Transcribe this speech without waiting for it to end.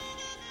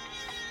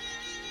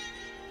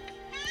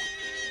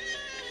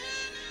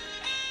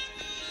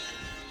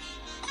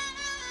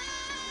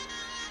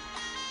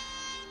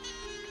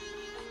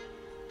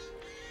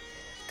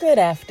Good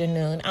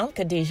afternoon. I'm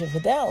Khadijah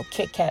Vidal.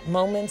 Kit Kat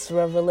Moments,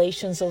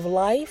 Revelations of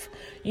Life.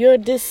 Your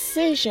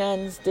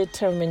decisions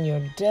determine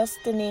your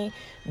destiny,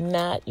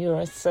 not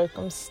your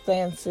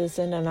circumstances.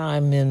 And then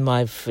I'm in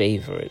my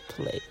favorite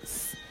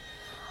place.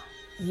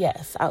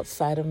 Yes,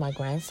 outside of my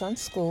grandson's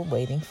school,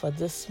 waiting for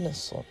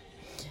dismissal.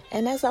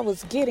 And as I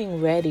was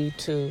getting ready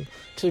to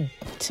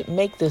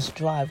make this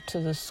drive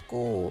to the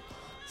school,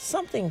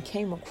 something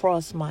came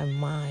across my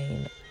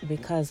mind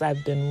because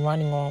I've been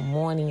running all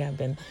morning. I've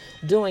been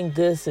doing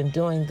this and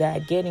doing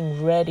that,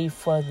 getting ready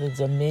for the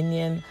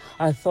dominion,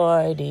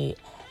 authority,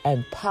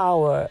 and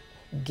power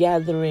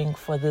gathering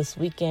for this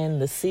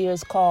weekend, the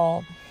Seers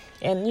Call,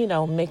 and,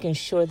 making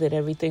sure that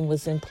everything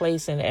was in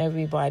place and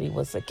everybody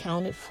was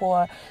accounted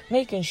for,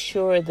 making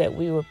sure that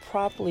we were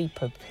properly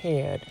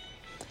prepared,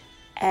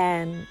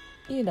 and,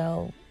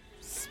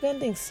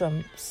 spending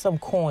some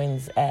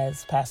coins,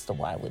 as Pastor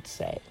Y would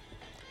say.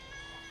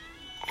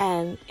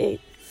 And it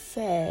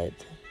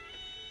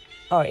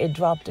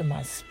dropped in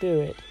my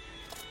spirit,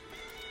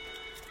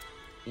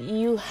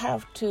 you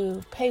have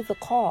to pay the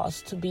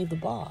cost to be the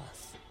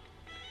boss.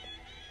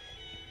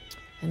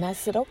 And I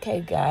said,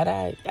 okay, God,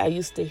 I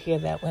used to hear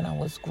that when I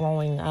was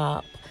growing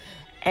up.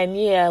 And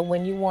yeah,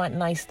 when you want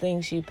nice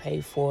things, you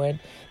pay for it.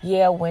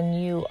 Yeah, when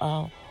you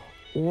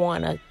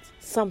want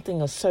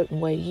something a certain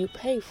way, you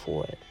pay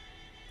for it.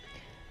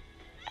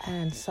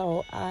 And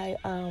so I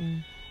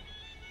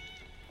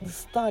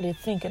started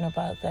thinking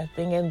about that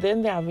thing. And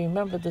then I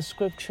remember the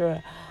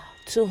scripture,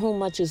 to whom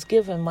much is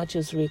given, much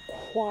is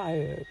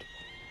required.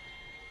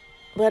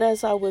 But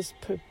as I was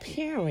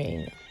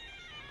preparing,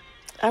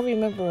 I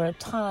remember a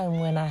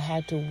time when I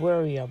had to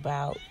worry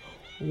about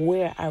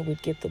where I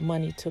would get the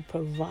money to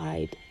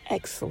provide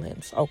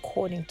excellence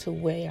according to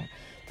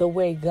the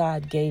way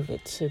God gave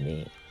it to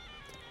me.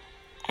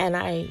 And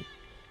I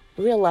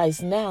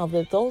realize now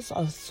that those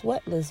are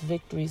sweatless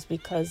victories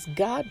because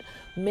God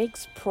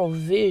makes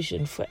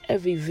provision for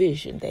every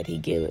vision that he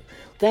gives.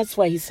 That's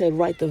why he said,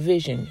 write the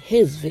vision,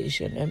 his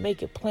vision, and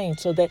make it plain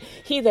so that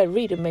he that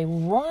readeth may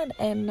run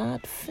and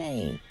not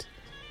faint.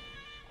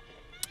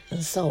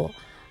 And so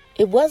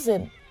it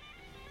wasn't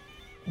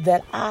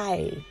that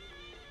I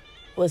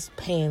was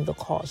paying the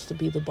cost to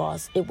be the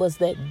boss. It was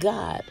that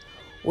God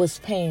was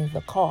paying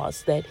the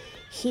cost, that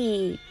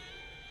he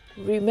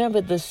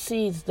remember the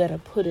seeds that are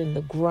put in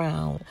the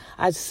ground.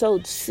 I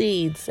sowed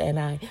seeds, and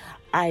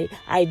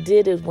I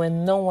did it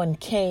when no one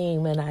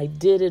came, and I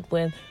did it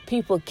when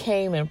people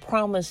came and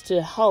promised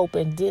to help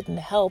and didn't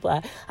help.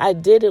 I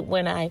did it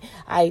when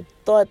I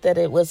thought that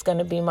it was going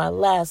to be my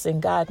last,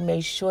 and God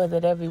made sure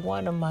that every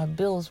one of my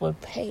bills were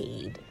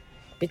paid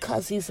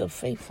because he's a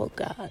faithful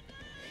God.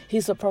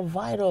 He's a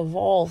provider of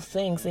all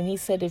things. And he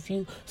said, if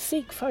you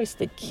seek first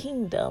the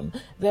kingdom,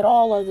 that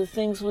all other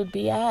things would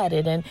be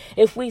added. And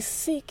if we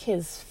seek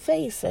his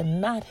face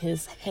and not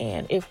his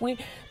hand, if we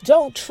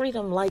don't treat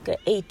him like an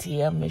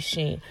ATM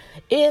machine,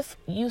 if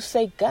you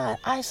say, God,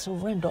 I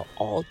surrender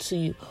all to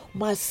you,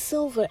 my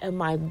silver and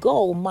my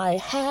gold, my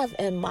have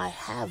and my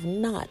have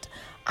not,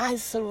 I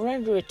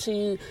surrender it to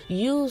you.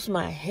 Use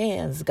my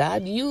hands,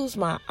 God. Use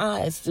my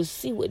eyes to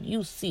see what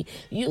you see.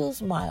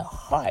 Use my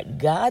heart,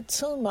 God.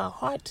 Tune my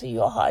heart to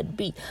your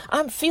heartbeat.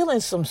 I'm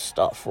feeling some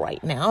stuff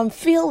right now. I'm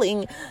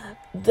feeling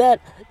that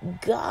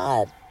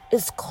God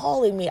is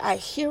calling me. I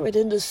hear it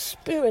in the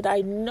spirit. I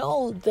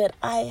know that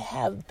I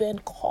have been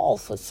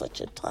called for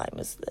such a time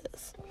as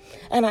this.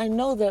 And I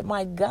know that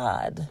my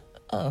God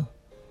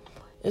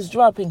is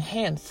dropping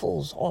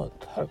handfuls on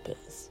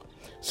purpose,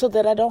 so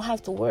that I don't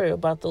have to worry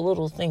about the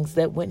little things,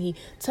 that when he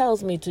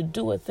tells me to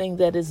do a thing,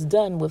 that is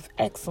done with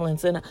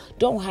excellence, and I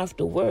don't have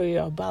to worry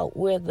about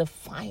where the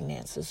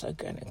finances are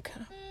going to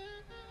come.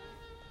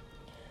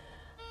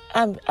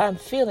 I'm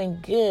feeling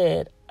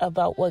good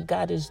about what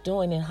God is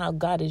doing and how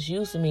God is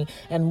using me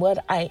and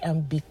what I am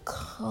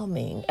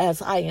becoming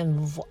as I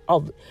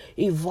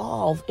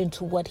evolve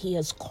into what he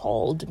has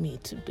called me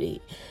to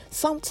be.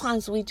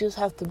 Sometimes we just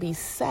have to be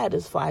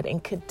satisfied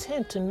and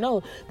content to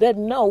know that,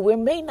 no, we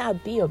may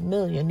not be a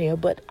millionaire,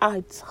 but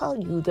I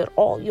tell you that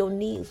all your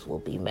needs will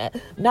be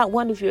met. Not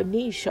one of your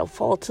needs shall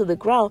fall to the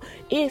ground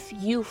if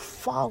you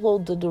follow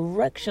the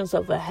directions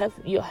of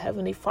your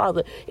Heavenly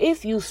Father.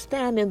 If you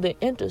stand in the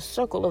inner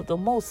circle of the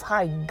Most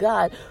High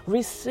God,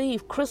 receive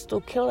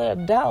crystal clear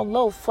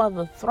download from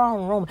the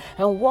throne room,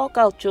 and walk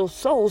out your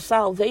soul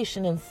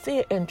salvation in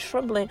fear and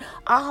trembling.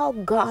 Our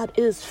God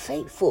is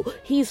faithful.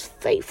 He's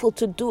faithful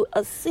to do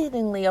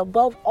exceedingly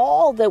above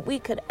all that we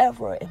could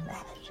ever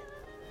imagine.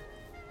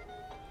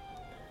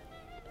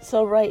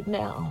 So right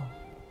now,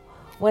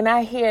 when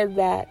I hear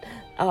that,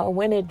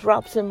 when it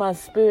drops in my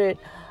spirit,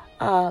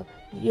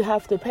 you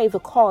have to pay the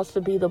cost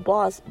to be the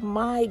boss.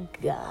 My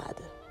God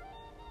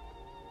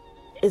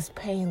is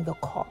paying the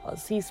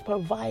cost. He's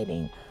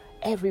providing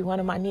every one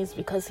of my needs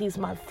because he's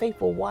my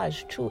faithful,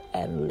 wise, true,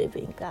 and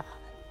living God.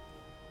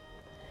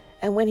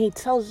 And when he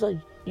tells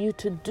you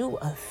to do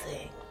a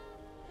thing,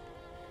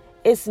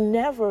 it's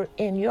never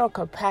in your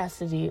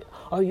capacity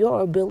or your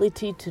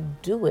ability to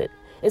do it.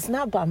 It's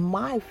not by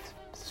my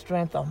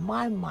strength or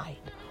my might,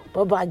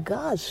 but by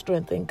God's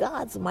strength and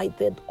God's might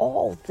that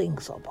all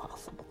things are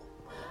possible.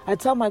 I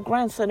tell my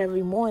grandson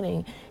every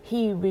morning,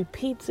 he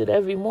repeats it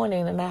every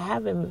morning, and I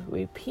have him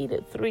repeat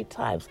it 3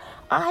 times.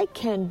 I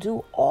can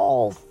do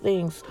all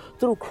things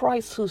through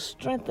Christ who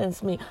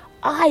strengthens me.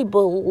 I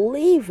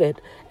believe it,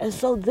 and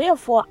so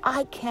therefore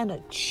I can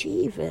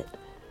achieve it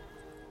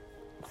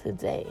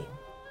today.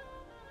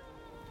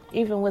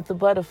 Even with the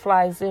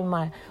butterflies in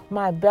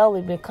my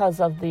belly because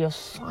of the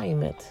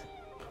assignment,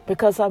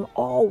 because I'm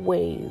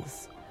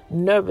always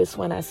nervous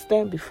when I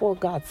stand before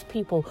God's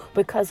people,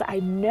 because I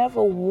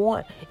never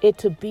want it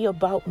to be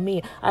about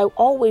me. I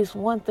always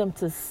want them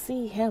to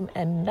see him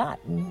and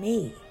not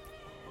me.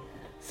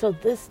 So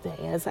this day,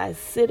 as I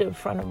sit in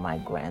front of my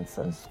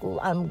grandson's school,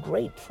 I'm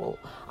grateful.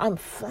 I'm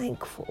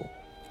thankful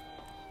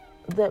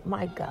that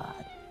my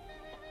God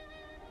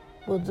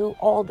will do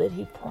all that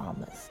he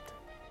promised,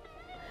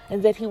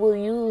 and that he will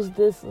use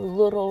this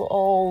little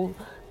old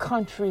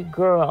country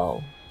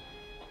girl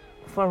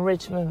from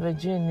Richmond,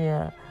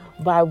 Virginia,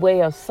 by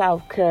way of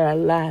South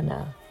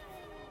Carolina,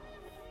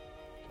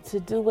 to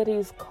do what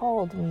he's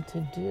called me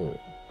to do.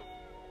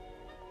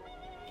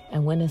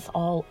 And when it's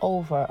all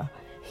over,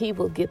 he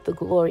will get the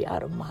glory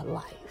out of my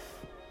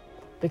life,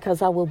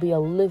 because I will be a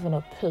living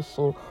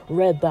epistle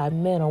read by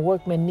men, a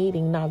workman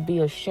needing not be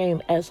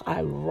ashamed, as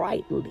I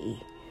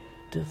rightly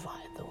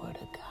divide the word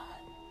of God.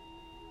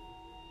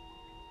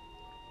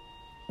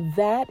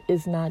 That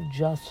is not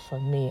just for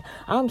me.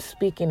 I'm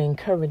speaking,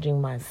 encouraging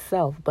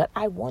myself, but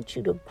I want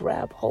you to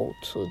grab hold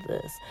to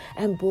this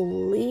and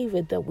believe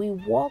it, that we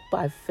walk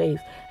by faith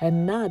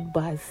and not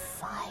by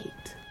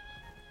sight.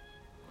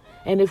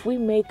 And if we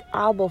make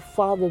Abba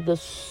Father the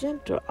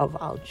center of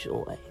our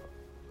joy,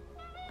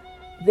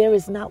 there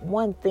is not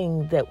one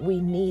thing that we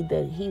need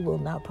that he will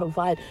not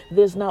provide.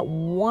 There's not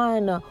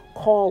one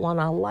call on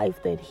our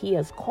life that he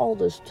has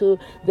called us to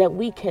that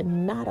we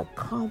cannot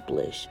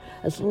accomplish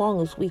as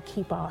long as we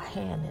keep our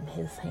hand in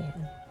his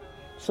hand.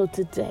 So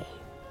today,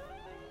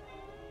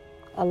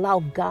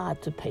 allow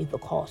God to pay the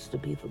cost to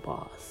be the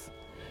boss,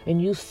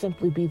 and you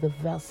simply be the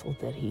vessel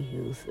that he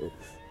uses.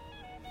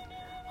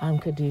 I'm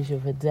Khadijah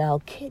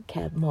Vidal. Kit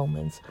Kat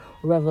Moments,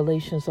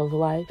 Revelations of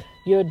Life.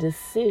 Your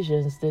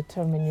decisions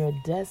determine your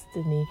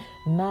destiny,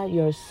 not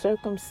your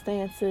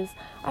circumstances.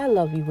 I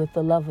love you with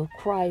the love of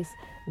Christ.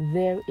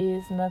 There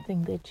is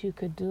nothing that you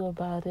could do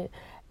about it.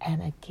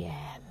 And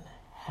again,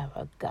 have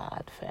a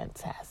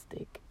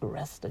God-fantastic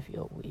rest of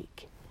your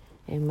week.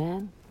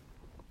 Amen.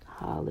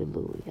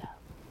 Hallelujah.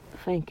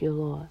 Thank you,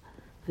 Lord.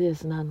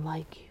 There's none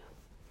like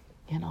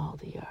you in all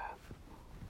the earth.